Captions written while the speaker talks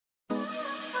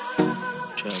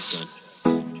Champion.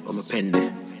 Got my pen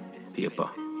there. Paper.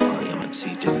 Oh yeah, man,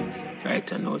 see it.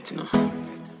 Write a note, you know.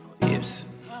 Yes.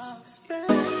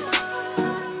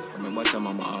 From the bottom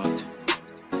of my heart.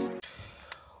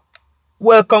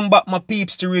 Welcome back, my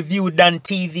peeps, to Review Dan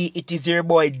TV. It is your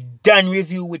boy Dan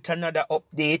Review with another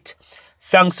update.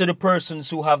 Thanks to the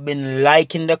persons who have been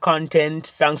liking the content.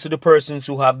 Thanks to the persons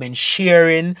who have been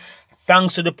sharing.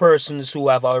 Thanks to the persons who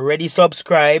have already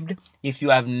subscribed. If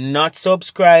you have not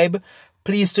subscribed,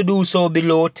 please to do so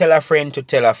below. Tell a friend to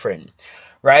tell a friend.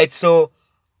 Right, so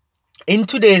in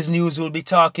today's news, we'll be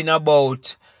talking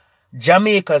about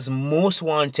Jamaica's most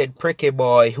wanted Prekeh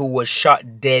Bwoy who was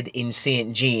shot dead in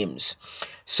St. James.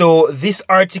 So this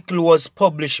article was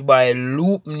published by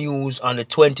Loop News on the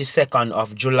 22nd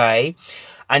of July,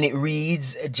 and it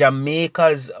reads,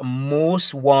 Jamaica's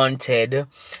most wanted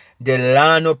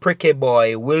Delano Prekeh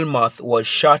Bwoy Wilmoth was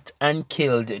shot and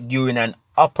killed during an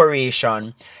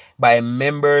operation by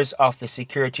members of the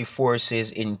security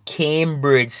forces in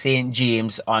Cambridge, St.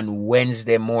 James on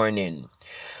Wednesday morning.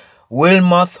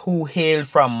 Wilmoth, who hailed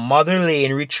from Mother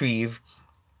Lane Retrieve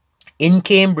in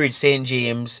Cambridge, St.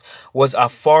 James, was a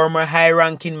former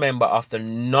high-ranking member of the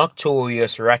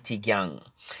notorious Ratty Gang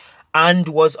and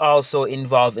was also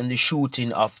involved in the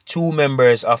shooting of two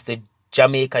members of the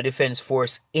Jamaica Defence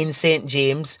Force in St.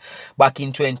 James back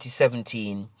in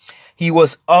 2017. He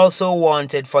was also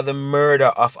wanted for the murder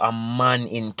of a man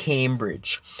in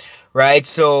Cambridge. Right,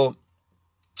 so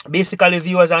basically,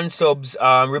 viewers and subs,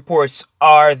 reports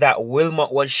are that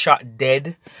Wilmot was shot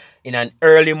dead in an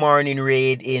early morning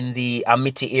raid in the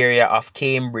Amity area of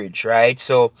Cambridge, right?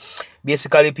 So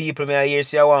basically, people may hear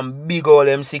say I want big old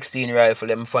M16 rifle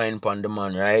them find upon the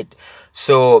man, right?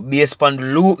 So based on the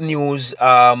Loop News,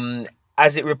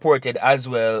 as it reported as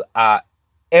well,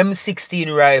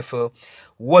 M16 rifle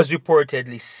was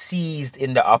reportedly seized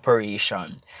in the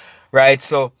operation, right?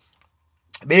 So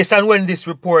based on when this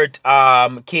report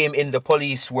came in, the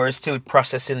police were still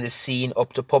processing the scene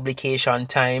up to publication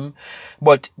time.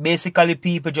 But basically,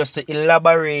 people, just to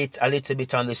elaborate a little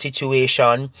bit on the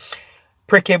situation,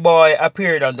 Prekeh Bwoy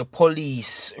appeared on the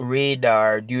police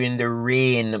radar during the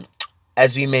reign,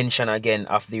 as we mentioned again,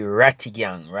 of the Ratty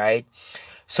Gang, right?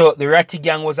 So the Ratty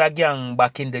Gang was a gang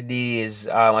back in the days,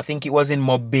 I think it was in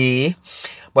Mobay.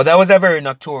 But that was a very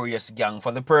notorious gang.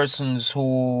 For the persons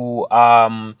who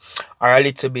are a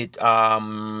little bit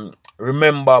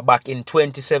remember back in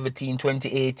 2017,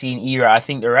 2018 era, I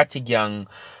think the Ratty Gang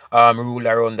ruled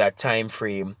around that time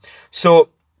frame. So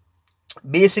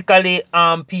basically,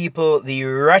 people, the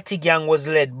Ratty Gang was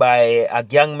led by a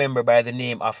gang member by the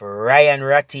name of Ryan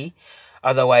Ratty,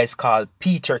 otherwise called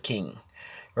Peter King.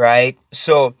 Right?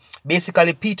 So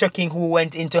basically, Peter King, who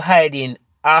went into hiding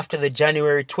after the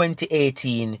January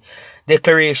 2018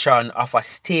 declaration of a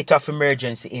state of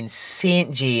emergency in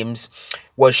St. James,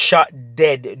 was shot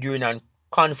dead during a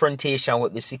confrontation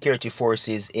with the security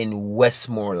forces in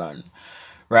Westmoreland.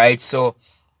 Right? So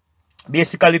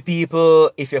basically,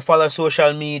 people, if you follow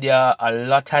social media, a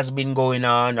lot has been going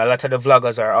on. A lot of the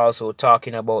vloggers are also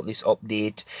talking about this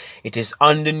update. It is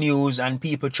on the news, and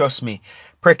people, trust me,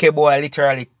 Prekeh Bwoy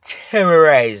literally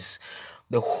terrorized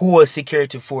the whole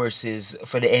security forces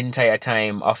for the entire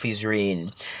time of his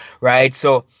reign, right?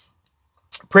 So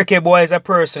Prekeh Bwoy is a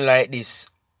person like this.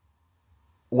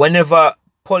 Whenever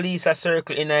police are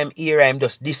circling in him ear, him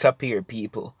just disappear,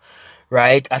 people,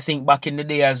 right? I think back in the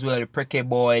day as well, Prekeh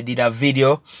Bwoy did a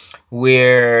video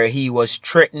where he was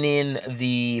threatening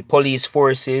the police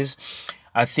forces.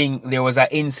 I think there was an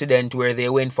incident where they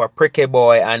went for Prekeh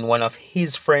Bwoy and one of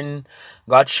his friends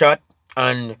got shot,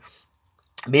 and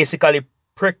basically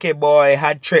Prekeh Bwoy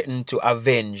had threatened to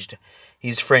avenge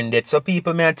his friend death. So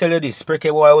people, may I tell you this,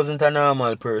 Prekeh Bwoy wasn't a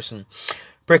normal person.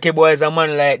 Prekeh Bwoy is a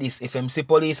man like this. If him see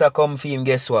police are come for him,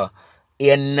 guess what?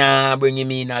 He nah bring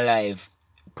him in alive.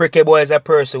 Prekeh Bwoy is a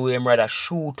person who him rather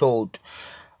shoot out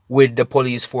with the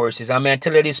police forces. I mean, I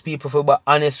tell you this, people, for be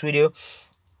honest with you,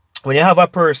 when you have a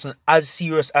person as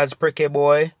serious as Prekeh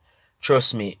Bwoy,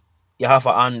 trust me, you have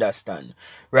to understand,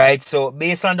 right? So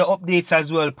based on the updates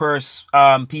as well,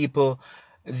 people,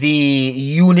 the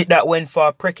unit that went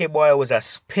for Prekeh Bwoy was a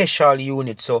special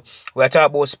unit. So we're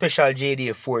talking about special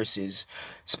JDF forces.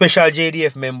 Special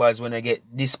JDF members when they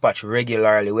get dispatched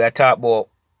regularly. We're talking about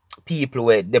people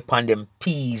where depend them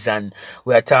P's, and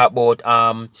we are talking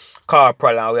about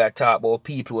corporal, and we are talking about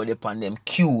people where depend them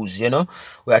Q's, you know.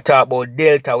 We are talking about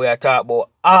Delta, we are talking about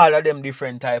all of them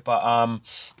different type of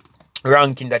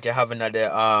ranking that you have in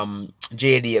the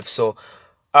JDF. So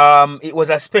It was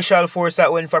a special force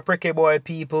that went for Prekeh Bwoy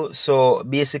people. So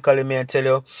basically, may I tell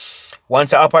you,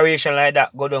 once an operation like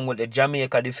that go down with the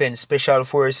Jamaica Defense Special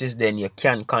Forces, then you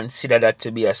can consider that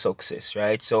to be a success,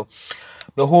 right? So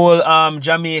the whole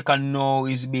Jamaica now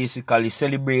is basically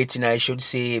celebrating, I should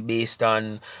say, based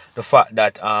on the fact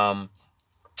that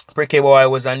Prekeh Bwoy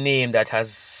was a name that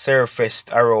has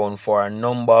surfaced around for a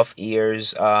number of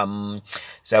years.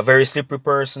 He's a very slippery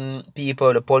person.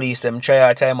 People, the police, them try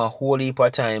a time, a whole heap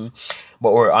of time,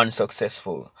 but were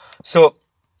unsuccessful. So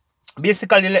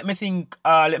basically, let me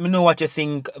know what you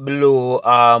think below.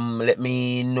 Let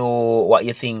me know what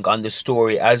you think on the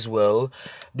story as well.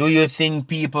 Do you think,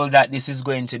 people, that this is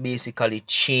going to basically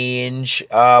change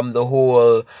the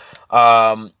whole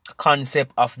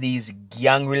concept of these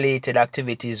gang related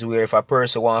activities, where if a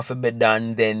person wants to be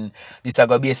done, then this are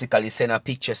gonna basically send a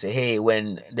picture, say, hey,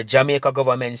 when the Jamaica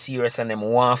government serious and them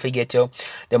want to get you,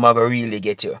 them are gonna really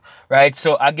get you, right?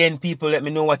 So again, people, let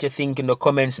me know what you think in the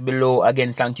comments below.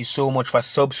 Again, thank you so much for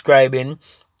subscribing.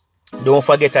 Don't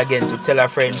forget again to tell a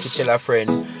friend,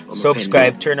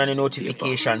 subscribe, turn on the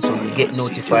notification so you get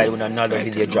notified when another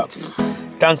video drops.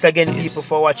 Thanks again, people,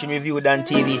 for watching Review Dan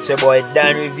TV. It's your boy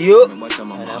Dan Review, and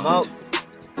I'm out.